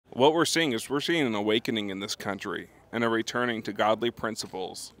what we're seeing is an awakening in this country and a returning to godly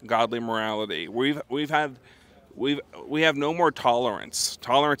principles, godly morality. We have no more tolerance.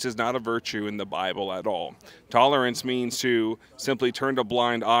 Tolerance is not a virtue in the Bible at all. Tolerance means to simply turn a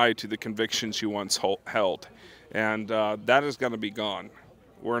blind eye to the convictions you once held, and that is going to be gone.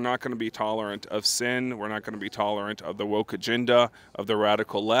 We're not going to be tolerant of sin. We're not going to be tolerant of the woke agenda, of the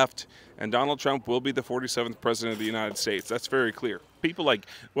radical left. And Donald Trump will be the 47th president of the United States. That's very clear. People like,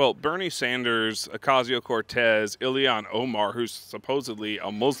 well, Bernie Sanders, Ocasio-Cortez, Ilhan Omar, who's supposedly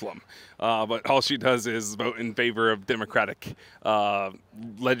a Muslim, but all she does is vote in favor of Democratic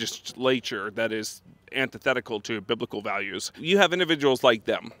legislature that is antithetical to biblical values. You have individuals like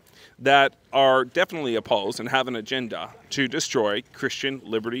them that are definitely opposed and have an agenda to destroy Christian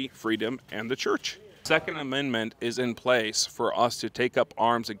liberty, freedom, and the church. Second Amendment is in place for us to take up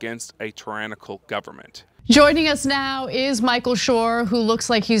arms against a tyrannical government. Joining us now is Michael Schor, who looks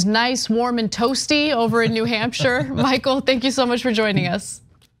like he's nice, warm, and toasty over in New Hampshire. Michael, thank you so much for joining us.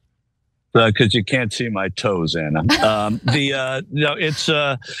 Because you can't see my toes, Anna. It's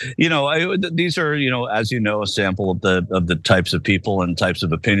these are as you know, a sample of the types of people and types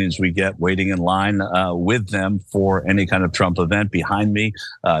of opinions we get waiting in line with them for any kind of Trump event. Behind me,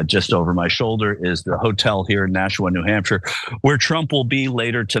 just over my shoulder, is the hotel here in Nashua, New Hampshire, where Trump will be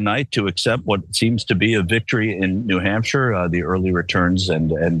later tonight to accept what seems to be a victory in New Hampshire. The early returns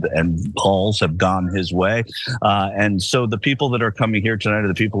and polls have gone his way, and so the people that are coming here tonight are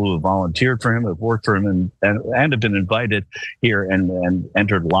the people who have volunteered for him, have worked for him, and have been invited here and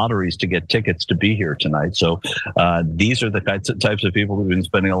entered lotteries to get tickets to be here tonight. So these are the types of people we've been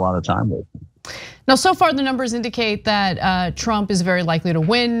spending a lot of time with. Now, so far, the numbers indicate that Trump is very likely to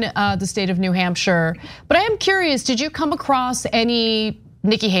win the state of New Hampshire. But I am curious, did you come across any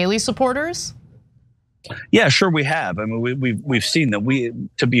Nikki Haley supporters? Yeah, sure we have. I mean, we've seen them.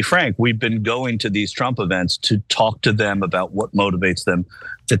 To be frank, we've been going to these Trump events to talk to them about what motivates them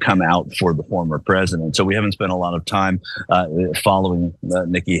to come out for the former president. So we haven't spent a lot of time following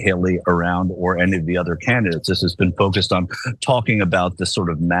Nikki Haley around or any of the other candidates. This has been focused on talking about the sort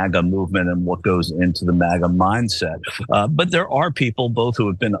of MAGA movement and what goes into the MAGA mindset. But there are people both who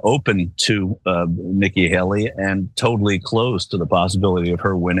have been open to Nikki Haley and totally closed to the possibility of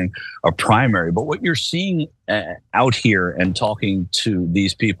her winning a primary. But what you're seeing out here and talking to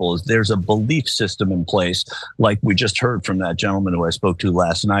these people is there's a belief system in place, like we just heard from that gentleman who I spoke to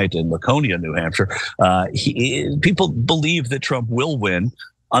last night in Laconia, New Hampshire. People believe that Trump will win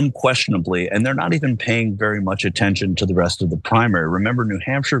unquestionably, and they're not even paying very much attention to the rest of the primary. Remember, New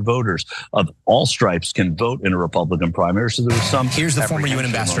Hampshire voters of all stripes can vote in a Republican primary, so there was some. Here's the former UN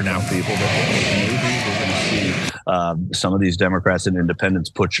ambassador now. People that some of these Democrats and independents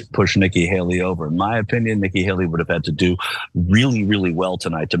push Nikki Haley over. In my opinion, Nikki Haley would have had to do really, really well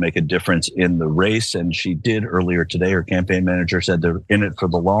tonight to make a difference in the race. And she did earlier today. Her campaign manager said they're in it for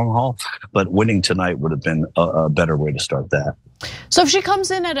the long haul, but winning tonight would have been a better way to start that. So if she comes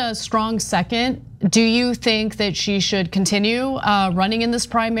in at a strong second, do you think that she should continue running in this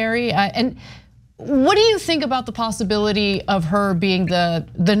primary? And what do you think about the possibility of her being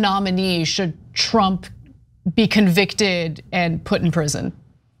the nominee should Trump be convicted and put in prison?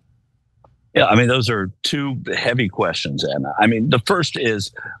 Yeah, I mean, those are two heavy questions, Anna. I mean, the first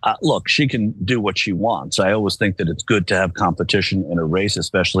is, look, she can do what she wants. I always think that it's good to have competition in a race,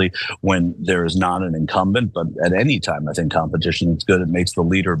 especially when there is not an incumbent. But at any time, I think competition is good. It makes the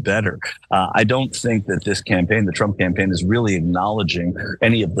leader better. I don't think that this campaign, the Trump campaign, is really acknowledging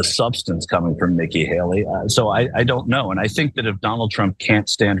any of the substance coming from Nikki Haley. So I don't know. And I think that if Donald Trump can't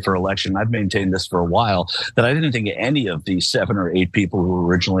stand for election, I've maintained this for a while, that I didn't think any of these 7 or 8 people who were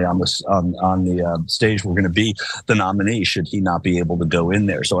originally on the stage were going to be the nominee should he not be able to go in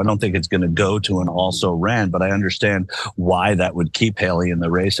there. So I don't think it's going to go to an also ran, but I understand why that would keep Haley in the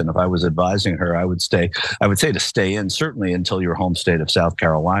race. And if I was advising her, I would say to stay in, certainly until your home state of South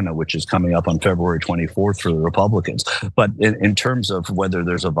Carolina, which is coming up on February 24th for the Republicans. But in terms of whether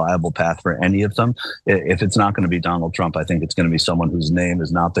there's a viable path for any of them, if it's not going to be Donald Trump, I think it's going to be someone whose name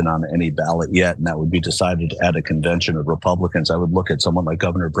has not been on any ballot yet, and that would be decided at a convention of Republicans. I would look at someone like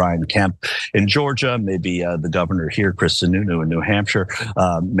Governor Brian Kemp in Georgia, maybe the governor here, Chris Sununu in New Hampshire,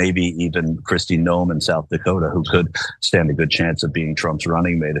 maybe even Kristi Noem in South Dakota, who could stand a good chance of being Trump's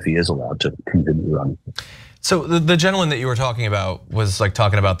running mate if he is allowed to continue running. So the gentleman that you were talking about was like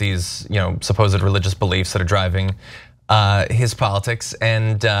talking about these, supposed religious beliefs that are driving his politics,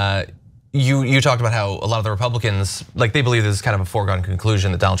 and you talked about how a lot of the Republicans, like, they believe this is kind of a foregone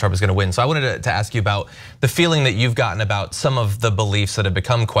conclusion that Donald Trump is going to win. So I wanted to ask you about the feeling that you've gotten about some of the beliefs that have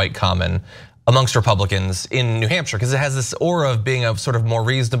become quite common amongst Republicans in New Hampshire, because it has this aura of being a sort of more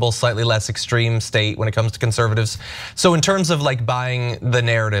reasonable, slightly less extreme state when it comes to conservatives. So in terms of like buying the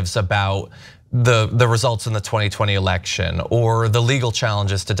narratives about the results in the 2020 election, or the legal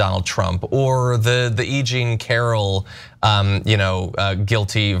challenges to Donald Trump, or the E. Jean Carroll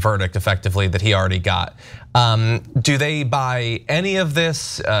guilty verdict effectively that he already got. Do they buy any of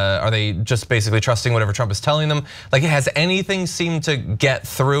this? Are they just basically trusting whatever Trump is telling them? Like, has anything seemed to get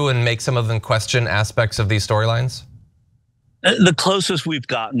through and make some of them question aspects of these storylines? The closest we've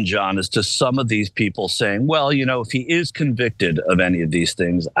gotten, John, is to some of these people saying, well, if he is convicted of any of these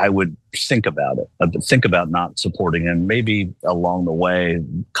things, I would think about it. I would think about not supporting him. Maybe along the way, a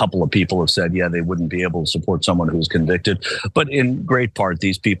couple of people have said, yeah, they wouldn't be able to support someone who's convicted. But in great part,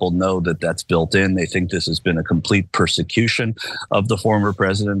 these people know that that's built in. They think this has been a complete persecution of the former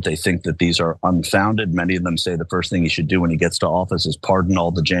president. They think that these are unfounded. Many of them say the first thing he should do when he gets to office is pardon all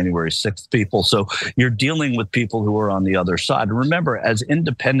the January 6th people. So you're dealing with people who are on the other side. And remember, as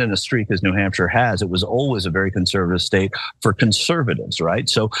independent a streak as New Hampshire has, it was always a very conservative state for conservatives, right?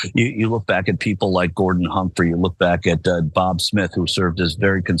 So you look back at people like Gordon Humphrey, you look back at Bob Smith, who served as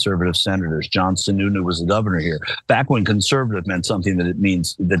very conservative senators. John Sununu was the governor here. Back when conservative meant something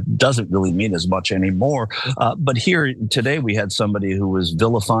that doesn't really mean as much anymore. But here today we had somebody who was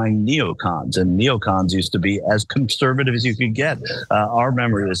vilifying neocons, and neocons used to be as conservative as you could get. Our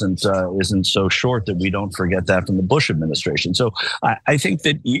memory isn't so short that we don't forget that from the Bush administration. So I think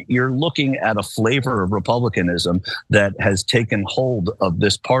that you're looking at a flavor of republicanism that has taken hold of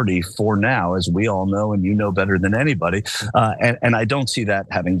this party for now, as we all know, and you know better than anybody. And I don't see that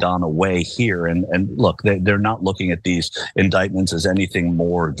having gone away here. And look, they're not looking at these indictments as anything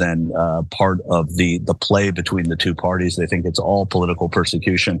more than part of the play between the two parties. They think it's all political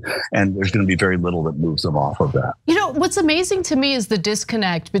persecution, and there's going to be very little that moves them off of that. What's amazing to me is the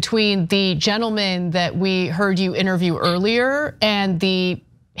disconnect between the gentleman that we heard you interview earlier and the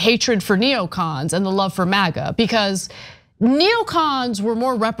hatred for neocons and the love for MAGA, because neocons were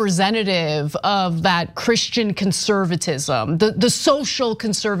more representative of that Christian conservatism, the social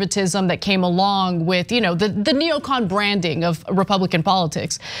conservatism that came along with the neocon branding of Republican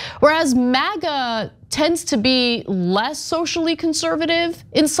politics. Whereas MAGA tends to be less socially conservative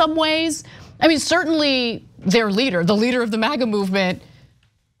in some ways. I mean, certainly their leader, the leader of the MAGA movement,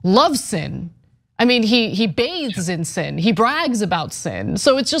 loves sin. I mean, he bathes in sin. He brags about sin.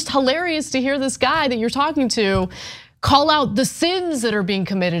 So it's just hilarious to hear this guy that you're talking to call out the sins that are being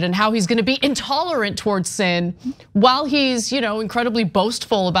committed and how he's going to be intolerant towards sin while he's, incredibly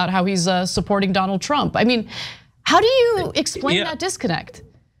boastful about how he's supporting Donald Trump. I mean, how do you explain that disconnect?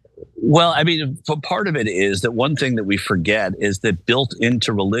 Well, I mean, part of it is that one thing that we forget is that built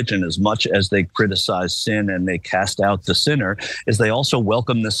into religion, as much as they criticize sin and they cast out the sinner, is they also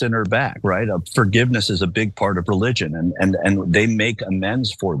welcome the sinner back, right? Forgiveness is a big part of religion, and they make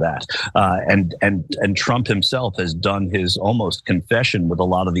amends for that. And Trump himself has done his almost confession with a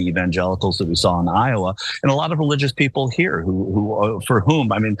lot of the evangelicals that we saw in Iowa, and a lot of religious people here who for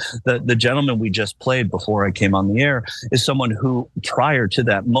whom, I mean, the gentleman we just played before I came on the air is someone who, prior to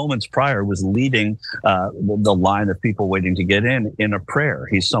that, moments prior, was leading the line of people waiting to get in a prayer.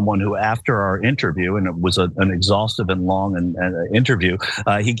 He's someone who, after our interview, and it was an exhaustive and long interview,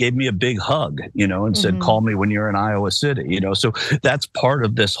 he gave me a big hug, and said, "Call me when you're in Iowa City." So that's part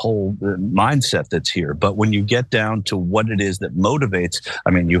of this whole mindset that's here. But when you get down to what it is that motivates, I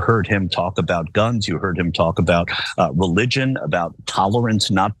mean, you heard him talk about guns, you heard him talk about religion, about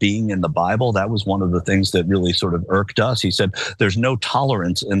tolerance not being in the Bible. That was one of the things that really sort of irked us. He said, "There's no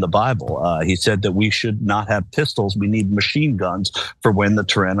tolerance in the Bible." He said that we should not have pistols. We need machine guns for when the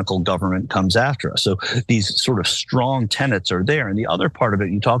tyrannical government comes after us. So these sort of strong tenets are there. And the other part of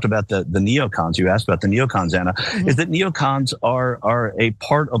it, you talked about the neocons. You asked about the neocons, Anna, is that neocons are a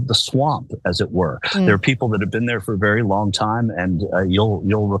part of the swamp, as it were. There are people that have been there for a very long time, and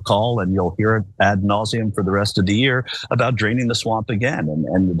you'll recall and you'll hear it ad nauseum for the rest of the year about draining the swamp again.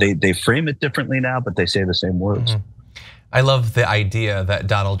 And they frame it differently now, but they say the same words. I love the idea that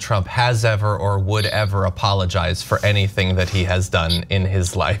Donald Trump has ever or would ever apologize for anything that he has done in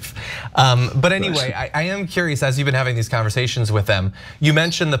his life. But anyway, I am curious, as you've been having these conversations with them, you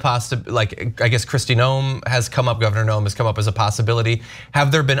mentioned the possibility, I guess Kristi Noem has come up, Governor Noem has come up as a possibility.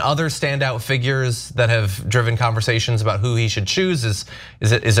 Have there been other standout figures that have driven conversations about who he should choose? Is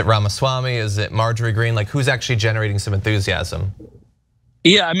it Ramaswamy? Is it Marjorie Greene? Like, who's actually generating some enthusiasm?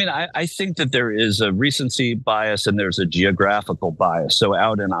 Yeah, I mean, I think that there is a recency bias and there's a geographical bias. So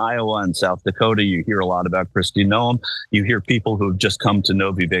out in Iowa and South Dakota, you hear a lot about Kristi Noem. You hear people who've just come to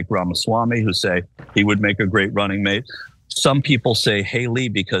know Vivek Ramaswamy who say he would make a great running mate. Some people say Haley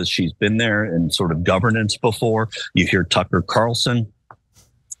because she's been there in sort of governance before. You hear Tucker Carlson.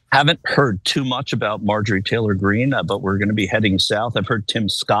 Haven't heard too much about Marjorie Taylor Greene, but we're going to be heading south. I've heard Tim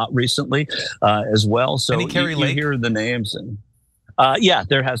Scott recently as well. So you hear the names. And yeah,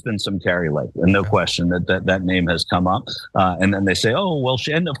 there has been some Carrie Lake, and no question that name has come up. And then they say, oh, well,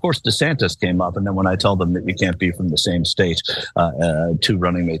 and of course DeSantis came up. And then when I tell them that you can't be from the same state, two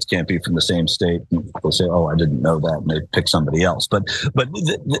running mates can't be from the same state, they say, oh, I didn't know that, and they pick somebody else. But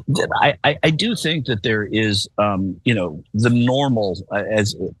I do think that there is, the normal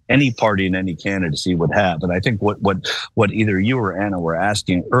as any party and any candidacy would have. And I think what either you or Anna were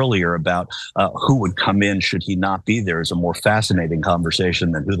asking earlier about who would come in should he not be there is a more fascinating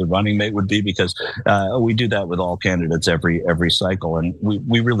conversation than who the running mate would be, because we do that with all candidates every cycle, and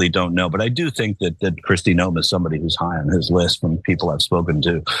we really don't know. But I do think that Kristi Noem is somebody who's high on his list from people I've spoken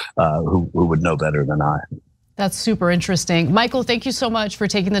to who would know better than I. That's super interesting. Michael, thank you so much for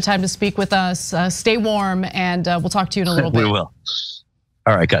taking the time to speak with us. Stay warm, and we'll talk to you in a little bit. We will.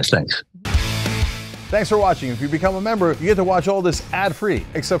 All right, guys, thanks. Thanks for watching. If you become a member, you get to watch all this ad-free,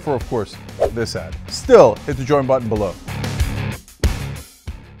 except for, of course, this ad. Still, hit the join button below.